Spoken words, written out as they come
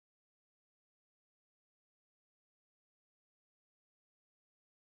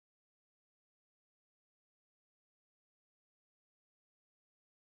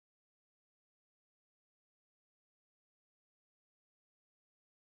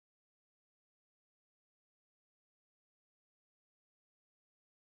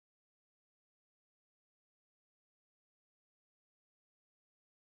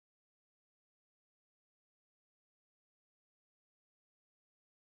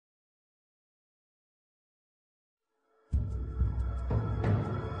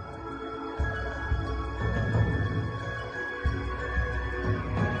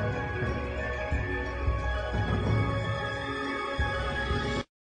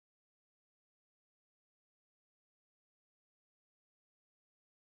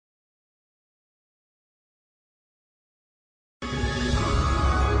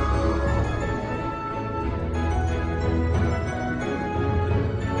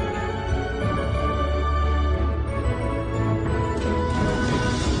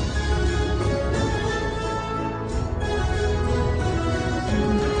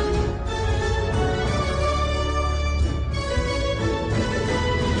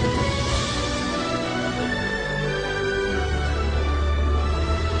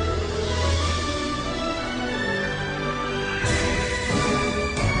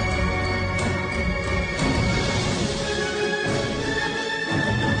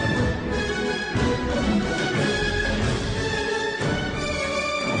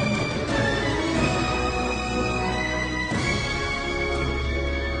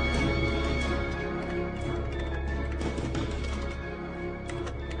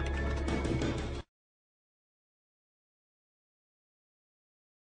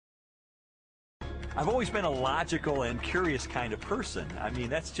I've always been a logical and curious kind of person. I mean,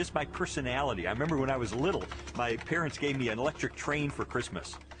 that's just my personality. I remember when I was little, my parents gave me an electric train for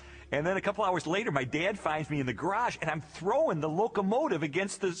Christmas. And then a couple hours later, my dad finds me in the garage, and I'm throwing the locomotive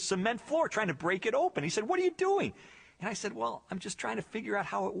against the cement floor, trying to break it open. He said, "What are you doing?" And I said, "Well, I'm just trying to figure out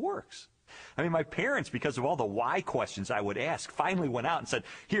how it works." I mean, my parents, because of all the why questions I would ask, finally went out and said,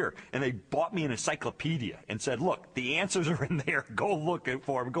 "Here," and they bought me an encyclopedia and said, "Look, the answers are in there. Go look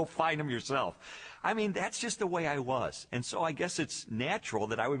for them. Go find them yourself." I mean, that's just the way I was. And so I guess it's natural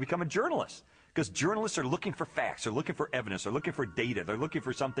that I would become a journalist. Because journalists are looking for facts, they're looking for evidence, they're looking for data, they're looking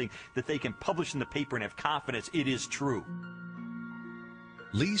for something that they can publish in the paper and have confidence it is true.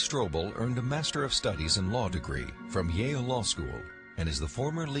 Lee Strobel earned a Master of Studies in Law degree from Yale Law School and is the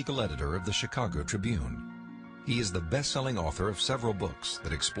former legal editor of the Chicago Tribune. He is the best-selling author of several books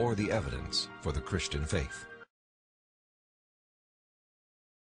that explore the evidence for the Christian faith.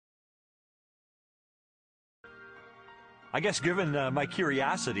 I guess given my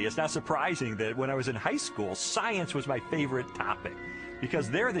curiosity, it's not surprising that when I was in high school, science was my favorite topic. Because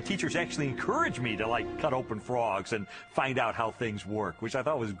there, the teachers actually encouraged me to, like, cut open frogs and find out how things work, which I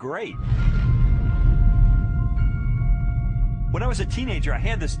thought was great. When I was a teenager, I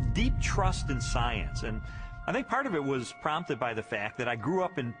had this deep trust in science, and I think part of it was prompted by the fact that I grew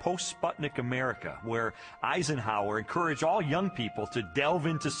up in post-Sputnik America, where Eisenhower encouraged all young people to delve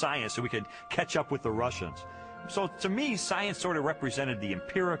into science so we could catch up with the Russians. So to me, science sort of represented the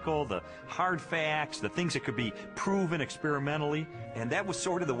empirical, the hard facts, the things that could be proven experimentally, and that was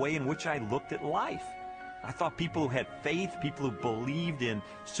sort of the way in which I looked at life. I thought people who had faith, people who believed in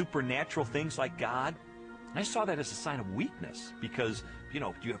supernatural things like God, I saw that as a sign of weakness because, you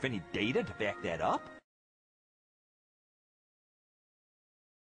know, do you have any data to back that up?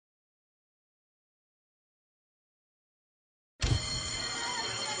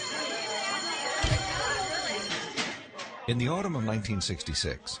 In the autumn of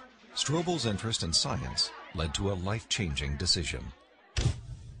 1966, Strobel's interest in science led to a life-changing decision.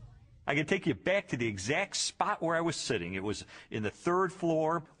 I can take you back to the exact spot where I was sitting. It was in the third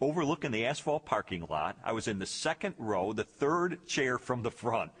floor, overlooking the asphalt parking lot. I was in the second row, the third chair from the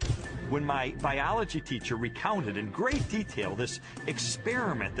front, when my biology teacher recounted in great detail this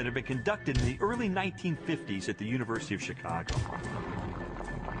experiment that had been conducted in the early 1950s at the University of Chicago.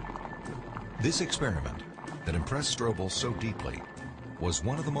 This experiment that impressed Strobel so deeply was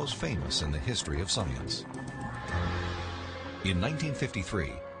one of the most famous in the history of science. In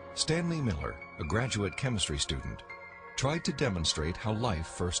 1953, Stanley Miller, a graduate chemistry student, tried to demonstrate how life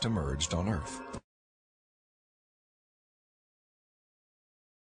first emerged on Earth.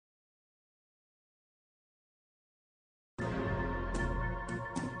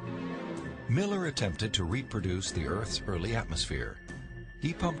 Miller attempted to reproduce the Earth's early atmosphere.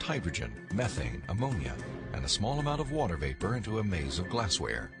 He pumped hydrogen, methane, ammonia, and a small amount of water vapor into a maze of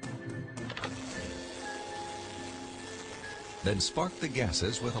glassware. Then sparked the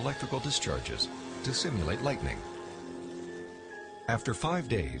gases with electrical discharges to simulate lightning. After 5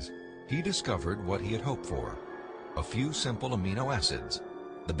 days, he discovered what he had hoped for. A few simple amino acids,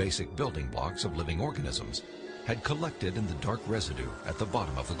 the basic building blocks of living organisms, had collected in the dark residue at the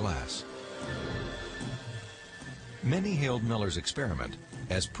bottom of the glass. Many hailed Miller's experiment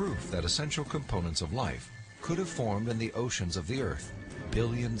as proof that essential components of life could have formed in the oceans of the Earth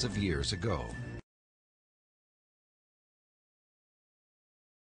billions of years ago.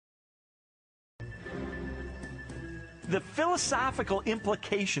 The philosophical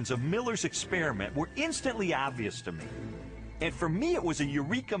implications of Miller's experiment were instantly obvious to me. And for me, it was a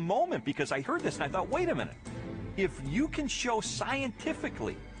eureka moment because I heard this and I thought, wait a minute. If you can show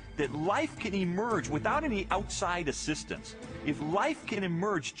scientifically that life can emerge without any outside assistance, if life can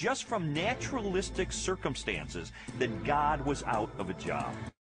emerge just from naturalistic circumstances, then God was out of a job.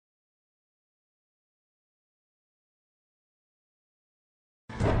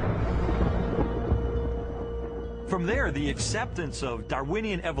 From there, the acceptance of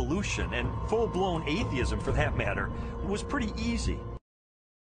Darwinian evolution, and full-blown atheism for that matter, was pretty easy.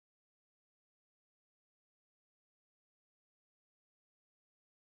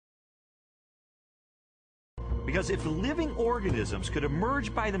 Because if living organisms could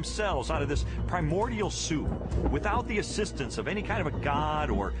emerge by themselves out of this primordial soup without the assistance of any kind of a god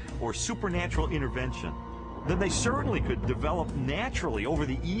or supernatural intervention, then they certainly could develop naturally over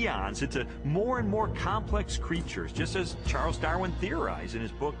the eons into more and more complex creatures, just as Charles Darwin theorized in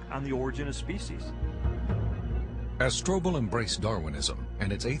his book On the Origin of Species. As Strobel embraced Darwinism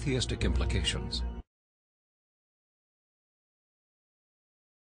and its atheistic implications,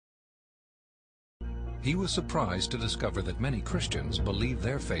 He was surprised to discover that many Christians believed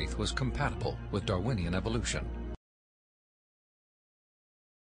their faith was compatible with Darwinian evolution.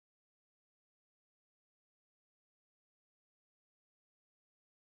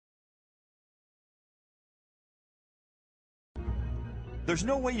 There's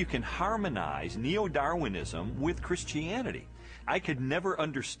no way you can harmonize neo-Darwinism with Christianity. I could never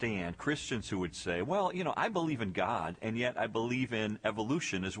understand Christians who would say, well, you know, I believe in God, and yet I believe in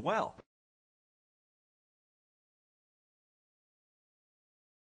evolution as well.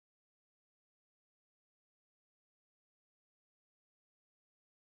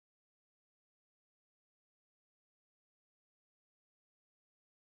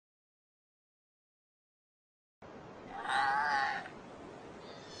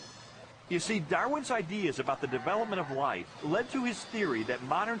 You see, Darwin's ideas about the development of life led to his theory that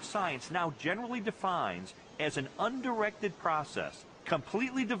modern science now generally defines as an undirected process,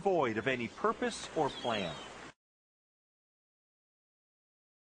 completely devoid of any purpose or plan.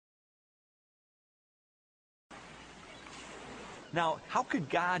 Now, how could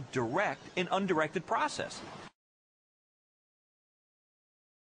God direct an undirected process?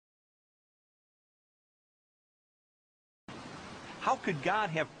 How could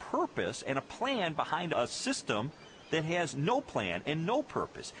God have purpose and a plan behind a system that has no plan and no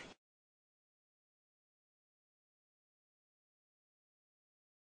purpose?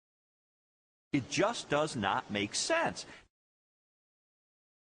 It just does not make sense.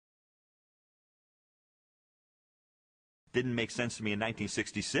 Didn't make sense to me in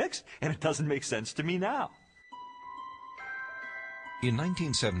 1966, and it doesn't make sense to me now. In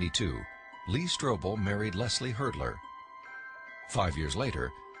 1972, Lee Strobel married Leslie Hurdler. 5 years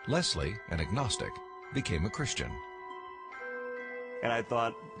later, Leslie, an agnostic, became a Christian. And I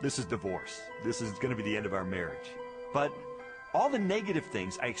thought, this is divorce. This is going to be the end of our marriage. But all the negative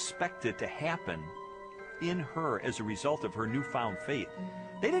things I expected to happen in her as a result of her newfound faith,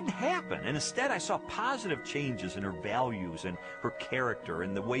 they didn't happen. And instead, I saw positive changes in her values and her character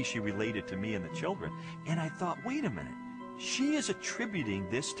and the way she related to me and the children. And I thought, wait a minute. She is attributing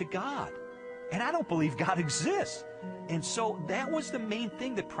this to God. And I don't believe God exists. And so that was the main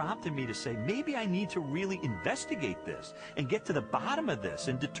thing that prompted me to say, maybe I need to really investigate this and get to the bottom of this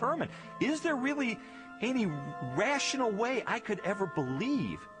and determine, is there really any rational way I could ever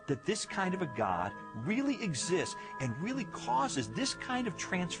believe that this kind of a God really exists and really causes this kind of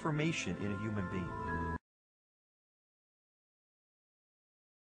transformation in a human being?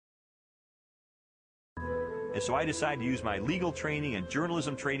 And so I decided to use my legal training and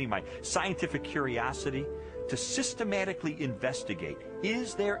journalism training, my scientific curiosity, to systematically investigate,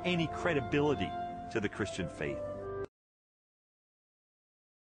 is there any credibility to the Christian faith?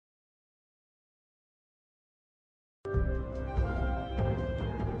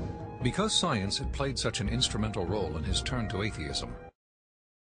 Because science had played such an instrumental role in his turn to atheism,